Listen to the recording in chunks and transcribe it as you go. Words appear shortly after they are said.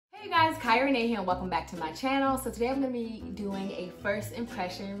Hey guys, Kia Rene here and welcome back to my channel. So today I'm going to be doing a first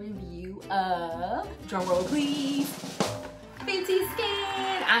impression review of, drumroll please, Fenty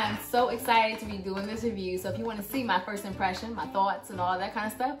Skin. I am so excited to be doing this review. So if you want to see my first impression, my thoughts and all that kind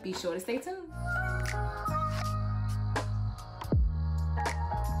of stuff, be sure to stay tuned.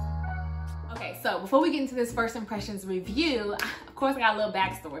 Okay, so before we get into this first impressions review, of course I got a little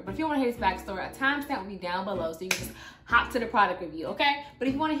backstory, but if you want to hear this backstory, a timestamp will be down below so you can just hop to the product review, okay? But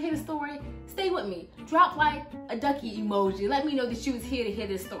if you want to hear the story, stay with me. Drop like a ducky emoji. Let me know that you was here to hear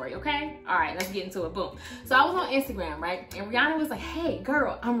this story, okay? All right, let's get into it, boom. So I was on Instagram, right? And Rihanna was like, hey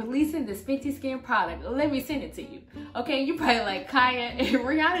girl, I'm releasing this Fenty Skin product. Let me send it to you, okay? You probably like, Kia, and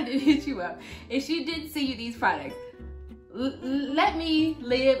Rihanna did hit you up. And she did send you these products. Let me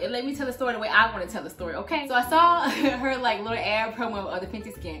live and let me tell the story the way I want to tell the story, okay? So I saw her like little ad promo of the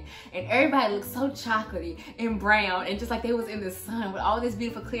Fenty Skin, and everybody looked so chocolatey and brown and just like they was in the sun with all this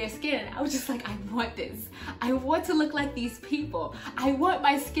beautiful clear skin. And I was just like, I want this. I want to look like these people. I want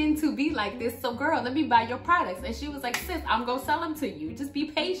my skin to be like this. So girl, let me buy your products. And she was like, sis, I'm gonna sell them to you. Just be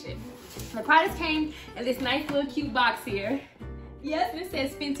patient. The products came in this nice little cute box here. Yes, it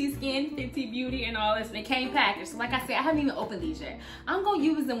says Fenty Skin, Fenty Beauty, and all this, and it came packaged. So like I said, I haven't even opened these yet. I'm gonna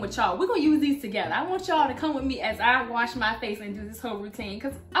use them with y'all. We're gonna use these together. I want y'all to come with me as I wash my face and do this whole routine,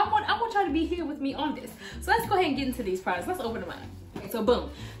 because I want y'all to be here with me on this. So let's go ahead and get into these products. Let's open them up. Okay, so boom.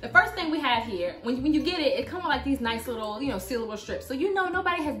 The first thing we have here, when you get it, it comes with like these nice little, sealable strips. So you know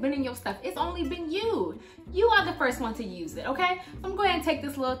nobody has been in your stuff. It's only been you. You are the first one to use it, okay? So I'm gonna go ahead and take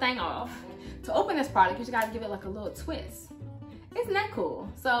this little thing off. To open this product, you just gotta give it like a little twist. Isn't that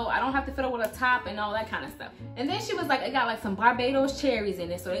cool? So I don't have to fiddle with a top and all that kind of stuff. And then she was like, it got like some Barbados cherries in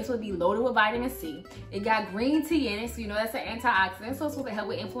it, so it's supposed to be loaded with vitamin C. It got green tea in it, so you know that's an antioxidant, so it's supposed to help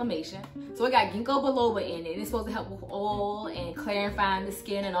with inflammation. So it got ginkgo biloba in it, and it's supposed to help with oil and clarifying the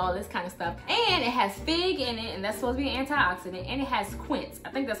skin and all this kind of stuff. And it has fig in it, and that's supposed to be an antioxidant, and it has quince. I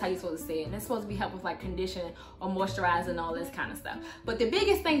think that's how you're supposed to say it. And it's supposed to be help with like conditioning or moisturizing and all this kind of stuff. But the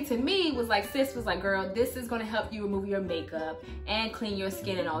biggest thing to me was like, sis was like, girl, this is gonna help you remove your makeup and clean your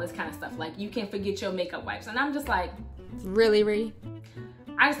skin and all this kind of stuff. Like you can forget your makeup wipes. And I'm just like, really, Ree?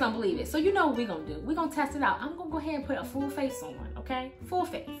 I just don't believe it. So you know what we're gonna do. We're gonna test it out. I'm gonna go ahead and put a full face on, okay? Full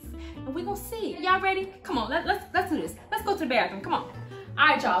face. And we're gonna see. Y'all ready? Come on, let's do this. Let's go to the bathroom, come on. All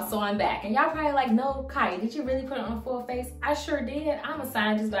right, y'all, so I'm back. And y'all probably like, no, Kia, did you really put it on a full face? I sure did. I'm a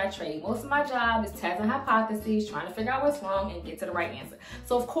scientist by trade. Most of my job is testing hypotheses, trying to figure out what's wrong and get to the right answer.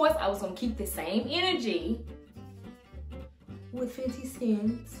 So of course, I was gonna keep the same energy with Fenty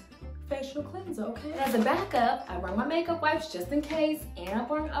Skin's facial cleanser, okay? As a backup, I bring my makeup wipes just in case, and I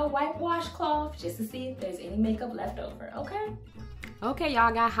bring a white washcloth just to see if there's any makeup left over, okay? Okay,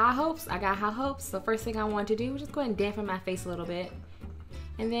 y'all, got high hopes. I got high hopes. So first thing I want to do is just go ahead and dampen my face a little bit.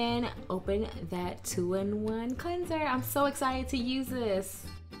 And then open that 2-in-1 cleanser. I'm so excited to use this.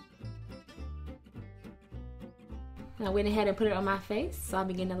 I went ahead and put it on my face, so I'll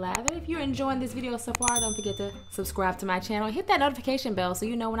begin to lather. If you're enjoying this video so far, don't forget to subscribe to my channel. Hit that notification bell so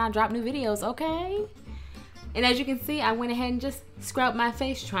you know when I drop new videos, okay? And as you can see, I went ahead and just scrubbed my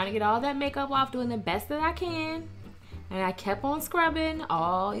face, trying to get all that makeup off, doing the best that I can. And I kept on scrubbing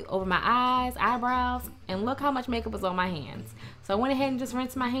all over my eyes, eyebrows, and look how much makeup was on my hands. So I went ahead and just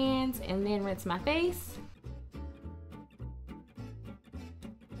rinsed my hands and then rinsed my face.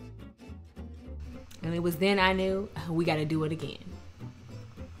 And it was then I knew we gotta do it again.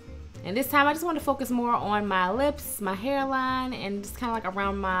 And this time I just want to focus more on my lips, my hairline, and just kind of like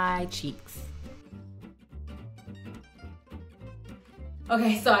around my cheeks.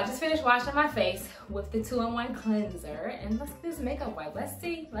 Okay, so I just finished washing my face with the 2-in-1 cleanser. And let's get this makeup wipe. Let's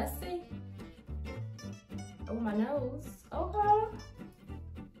see. Over my nose. Okay.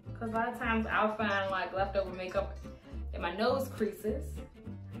 Because a lot of times I'll find like leftover makeup in my nose creases.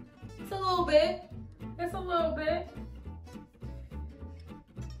 It's a little bit. It's a little bit.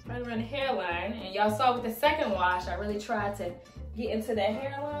 Right around the hairline. And y'all saw with the second wash, I really tried to get into that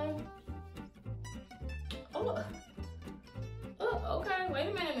hairline. Oh, okay, wait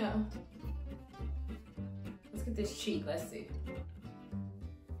a minute now. Let's get this cheek, let's see.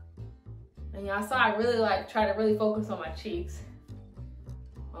 And y'all saw I really try to really focus on my cheeks.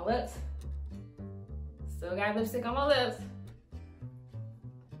 My lips. Still got lipstick on my lips.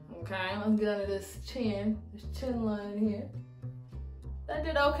 Okay, let's get under this chin line here. That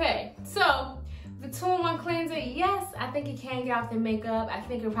did okay. So, the 2-in-1 cleanser, yes, I think it can get off the makeup. I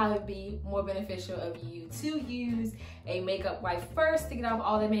think it'll probably be more beneficial of you to use a makeup wipe first to get off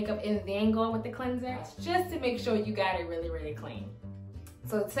all the makeup and then go with the cleanser, just to make sure you got it really, really clean.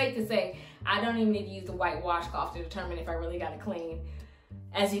 So it's safe to say, I don't even need to use the white washcloth to determine if I really got it clean.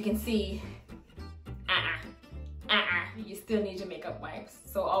 as you can see, you still need your makeup wipes.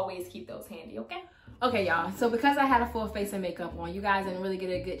 So always keep those handy, okay? Okay, y'all, so because I had a full face of makeup on, you guys didn't really get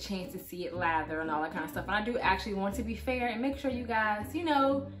a good chance to see it lather and all that kind of stuff. And I do actually want to be fair and make sure you guys, you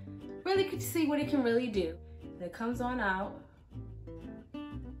know, really could see what it can really do. And it comes on out.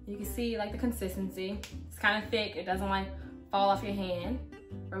 You can see like the consistency. It's kind of thick. It doesn't like fall off your hand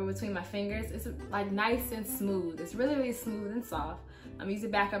or between my fingers. It's like nice and smooth. It's really, really smooth and soft. I'm using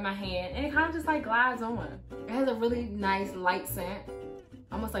the back of my hand and it kind of just like glides on. It has a really nice light scent,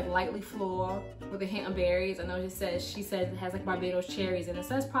 almost like lightly floral with a hint of berries. I know she says it has like Barbados cherries in it,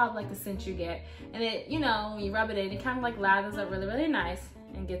 so that's probably like the scent you get. And it, you know, when you rub it in, it kind of like lathers up really, really nice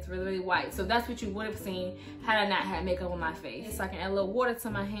and gets really, really white. So that's what you would have seen had I not had makeup on my face. So I can add a little water to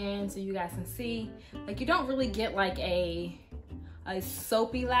my hand so you guys can see. Like you don't really get like a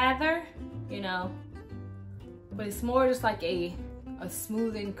soapy lather, you know, but it's more just like a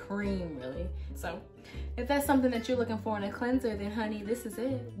smoothing cream, really. So if that's something that you're looking for in a cleanser, then honey, this is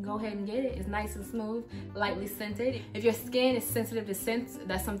it. Go ahead and get it. It's nice and smooth, lightly scented. If your skin is sensitive to scents,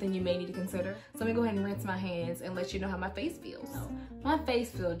 that's something you may need to consider. So let me go ahead and rinse my hands and let you know how my face feels. My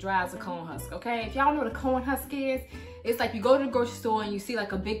face feels dry as a corn husk, okay? If y'all know what a corn husk is, it's like you go to the grocery store and you see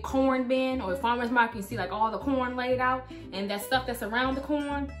like a big corn bin, or a farmer's market, you see like all the corn laid out, and that stuff that's around the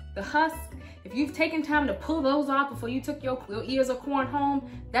corn, the husk, if you've taken time to pull those off before you took your ears of corn home,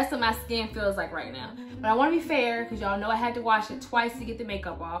 that's what my skin feels like right now. But I want to be fair, because y'all know I had to wash it twice to get the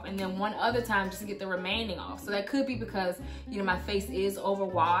makeup off, and then one other time just to get the remaining off. So that could be because, you know, my face is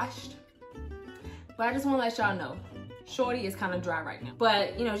overwashed. But I just want to let y'all know, shorty is kind of dry right now.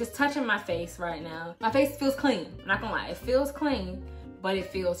 But, you know, just touching my face right now, my face feels clean. I'm not gonna lie, it feels clean, but it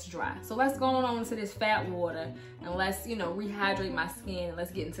feels dry. So let's go on into this fat water and let's, you know, rehydrate my skin and let's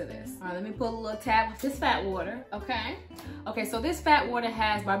get into this. All right, let me put a little tab of this fat water, okay? Okay, so this fat water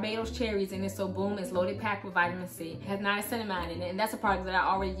has Barbados cherries in it, so boom, it's loaded packed with vitamin C. It has niacinamide in it, and that's a product that I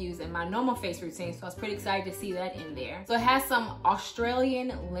already use in my normal face routine, so I was pretty excited to see that in there. So it has some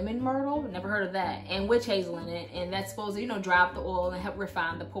Australian lemon myrtle, never heard of that, and witch hazel in it, and that's supposed to, you know, dry up the oil and help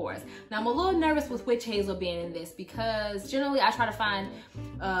refine the pores. Now, I'm a little nervous with witch hazel being in this because generally I try to find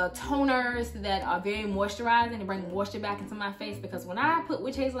toners that are very moisturizing and bring moisture back into my face, because when I put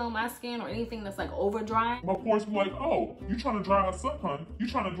witch hazel on my skin or anything that's like over drying, my pores be like, oh, you trying to dry us up, honey? You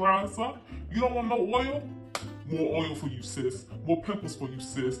trying to dry us up? You don't want no oil? More oil for you, sis. More pimples for you,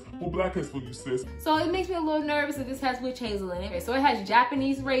 sis. More blackheads for you, sis. So it makes me a little nervous that this has witch hazel in it. So it has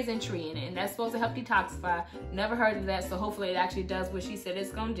Japanese raisin tree in it, and that's supposed to help detoxify. Never heard of that, so hopefully it actually does what she said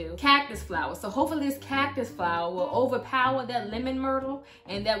it's gonna do. Cactus flower. So hopefully this cactus flower will overpower that lemon myrtle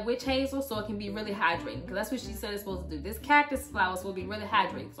and that witch hazel, so it can be really hydrating, because that's what she said it's supposed to do. This cactus flower will be really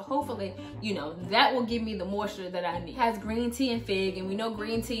hydrating. So hopefully, you know, that will give me the moisture that I need. It has green tea and fig, and we know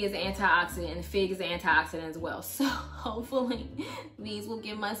green tea is an antioxidant and fig is an antioxidant as well. So hopefully these will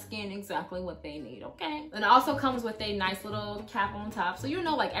give my skin exactly what they need, okay? And it also comes with a nice little cap on top, so you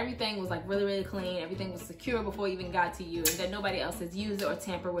know, like everything was like really, really clean, everything was secure before it even got to you, and that nobody else has used it or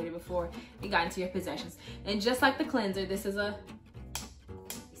tampered with it before it got into your possessions. And just like the cleanser, this is a,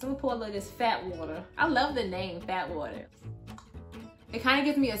 so I'm gonna pour a little of this fat water. I love the name, fat water. It kind of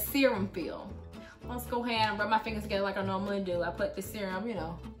gives me a serum feel. Let's go ahead and rub my fingers together like I normally do. I put the serum, you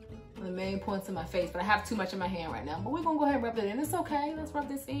know, the main points in my face, but I have too much in my hand right now. But we're gonna go ahead and rub it in. It's okay. Let's rub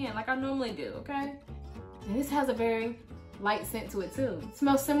this in like I normally do, okay? And this has a very light scent to it too. It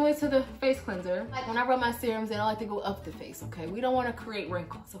smells similar to the face cleanser. Like when I rub my serums, they don't like to go up the face, okay? We don't want to create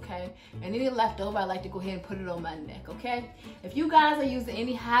wrinkles, okay? And any left over, I like to go ahead and put it on my neck, okay? If you guys are using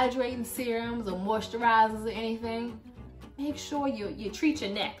any hydrating serums or moisturizers or anything, make sure you treat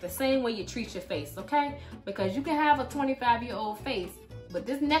your neck the same way you treat your face, okay? Because you can have a 25-year-old face, but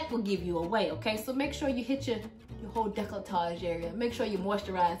this neck will give you away, okay? So make sure you hit your whole décolletage area. Make sure you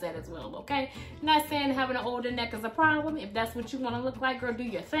moisturize that as well, okay? Not saying having an older neck is a problem. If that's what you want to look like, girl, do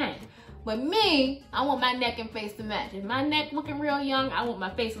your thing. But me, I want my neck and face to match. If my neck looking real young, I want my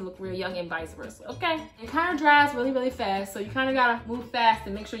face to look real young and vice versa, okay? It kind of dries really, really fast, so you kind of gotta move fast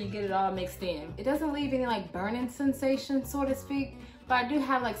and make sure you get it all mixed in. It doesn't leave any like burning sensation, so to speak, but I do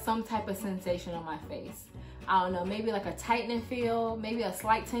have like some type of sensation on my face. I don't know, maybe like a tightening feel, maybe a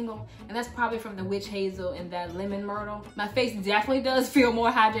slight tingle, and that's probably from the witch hazel and that lemon myrtle. My face definitely does feel more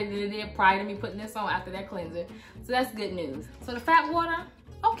hydrated than it did prior to me putting this on after that cleanser, so that's good news. So the fat water,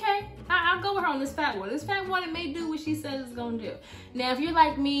 okay, I'll go with her on this fat water. This fat water may do what she says it's gonna do. Now, if you're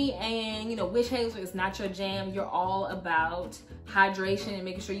like me and, you know, witch hazel is not your jam, you're all about hydration and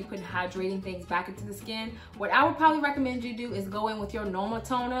making sure you're putting hydrating things back into the skin, what I would probably recommend you do is go in with your normal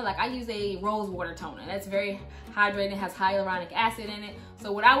toner. Like I use a rose water toner. That's very hydrating, has hyaluronic acid in it.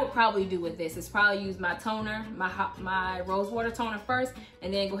 So what I would probably do with this is probably use my toner, my rose water toner first,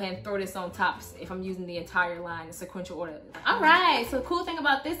 and then go ahead and throw this on top if I'm using the entire line, the sequential order. All right, so the cool thing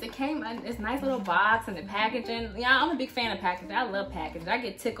about this, it came in this nice little box and the packaging. Yeah, I'm a big fan of packaging. I love packaging. I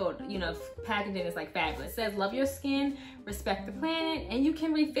get tickled, you know, packaging is like fabulous. It says, love your skin, respect the planet, and you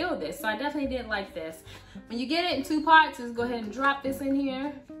can refill this. So I definitely did like this. When you get it in 2 parts, just go ahead and drop this in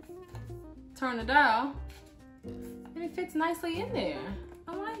here, turn the dial, and it fits nicely in there.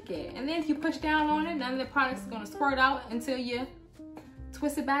 I like it. And then if you push down on it, none of the product's gonna squirt out until you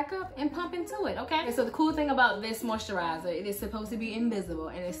twist it back up and pump into it, okay? And so the cool thing about this moisturizer, it is supposed to be invisible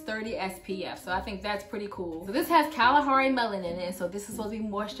and it's 30 SPF, so I think that's pretty cool. So this has Kalahari melanin in it, so this is supposed to be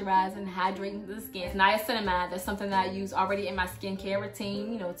moisturizing and hydrating the skin. It's niacinamide, that's something that I use already in my skincare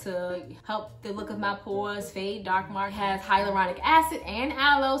routine, you know, to help the look of my pores fade, dark mark. It has hyaluronic acid and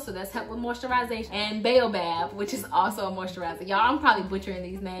aloe, so that's help with moisturization. And baobab, which is also a moisturizer. Y'all, I'm probably butchering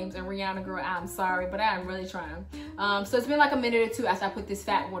these names, and Rihanna girl, I'm sorry, but I'm really trying. So it's been like a minute or two after I put this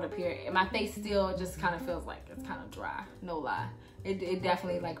fat one up here, and my face still just kind of feels like it's kind of dry, no lie. It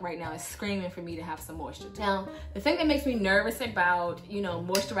definitely, like right now, is screaming for me to have some moisture. Now, the thing that makes me nervous about, you know,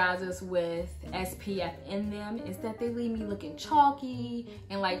 moisturizers with SPF in them is that they leave me looking chalky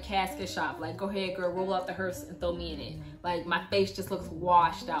and like casket shop. Like, go ahead, girl, roll out the hearse and throw me in it. Like, my face just looks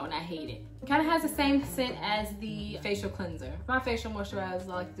washed out and I hate it. It kind of has the same scent as the facial cleanser. My facial moisturizers,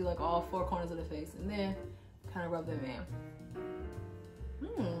 I like to do like all 4 corners of the face and then kind of rub them in.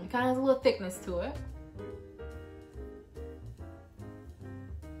 It kind of has a little thickness to it.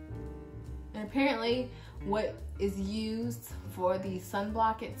 And apparently what is used for the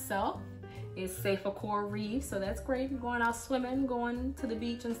sunblock itself is safe for coral reefs, so that's great. You're going out swimming, going to the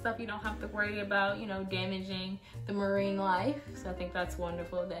beach and stuff, you don't have to worry about, you know, damaging the marine life. So I think that's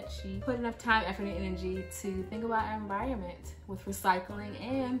wonderful that she put enough time, effort, and energy to think about our environment with recycling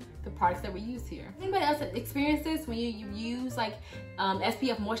and the products that we use here. Anybody else that experienced this when you use like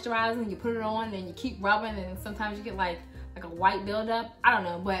SPF moisturizer and you put it on and you keep rubbing and sometimes you get like a white buildup? I don't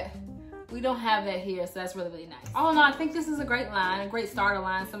know, but we don't have that here, so that's really, really nice. All in all, I think this is a great line, a great starter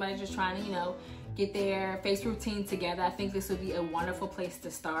line. Somebody just trying to, you know, get their face routine together. I think this would be a wonderful place to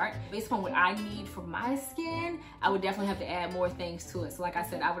start. Based on what I need for my skin, I would definitely have to add more things to it. So like I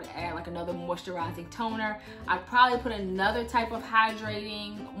said, I would add like another moisturizing toner. I'd probably put another type of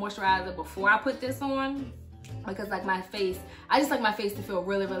hydrating moisturizer before I put this on, because like my face, I just like my face to feel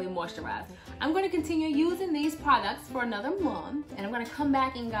really, really moisturized. I'm going to continue using these products for another month, and I'm going to come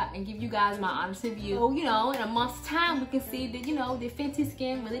back and give you guys my honest review. So, you know, in a month's time, we can see that, you know, did Fenty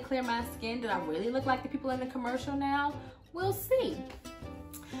Skin really clear my skin? Did I really look like the people in the commercial now? We'll see.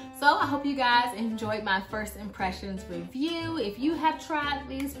 So I hope you guys enjoyed my first impressions review. If you have tried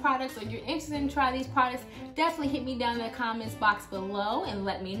these products or you're interested in trying these products, definitely hit me down in the comments box below and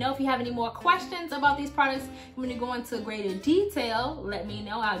let me know. If you have any more questions about these products, you want to go into greater detail, let me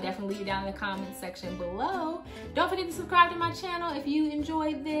know. I'll definitely leave it down in the comments section below. Don't forget to subscribe to my channel if you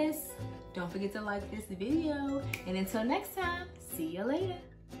enjoyed this. Don't forget to like this video. And until next time, see you later.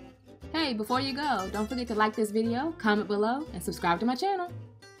 Hey, before you go, don't forget to like this video, comment below, and subscribe to my channel.